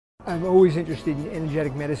I'm always interested in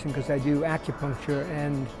energetic medicine because I do acupuncture,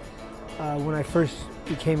 and when I first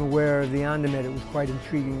became aware of the Ondamed, it was quite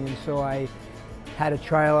intriguing, and so I had a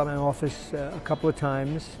trial at my office a couple of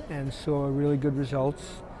times and saw really good results.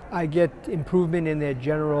 I get improvement in their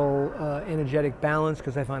general energetic balance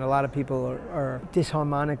because I find a lot of people are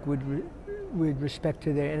disharmonic with respect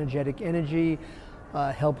to their energetic energy.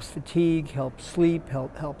 Helps fatigue, helps sleep,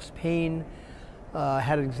 helps pain. I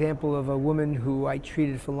had an example of a woman who I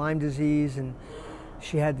treated for Lyme disease, and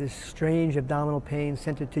she had this strange abdominal pain,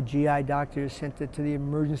 sent her to GI doctors, sent her to the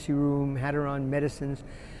emergency room, had her on medicines,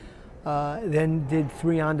 then did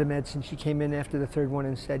 3 Ondameds, and she came in after the 3rd one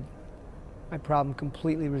and said, my problem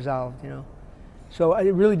completely resolved, you know. So I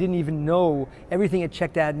really didn't even know, everything had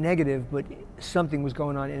checked out negative, but something was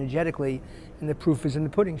going on energetically, and the proof is in the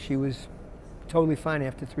pudding. She was totally fine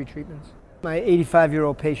after 3 treatments. My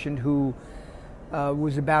 85-year-old patient who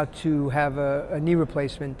was about to have a knee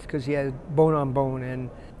replacement because he had bone on bone, and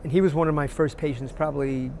he was one of my first patients,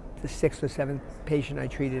 probably the 6th or 7th patient I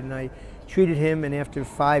treated, and I treated him, and after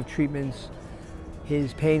 5 treatments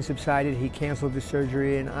his pain subsided. He canceled the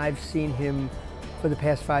surgery, and I've seen him for the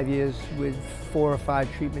past 5 years with 4 or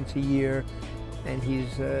 5 treatments a year, and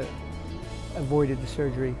he's avoided the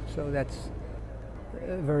surgery, so that's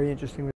very interesting.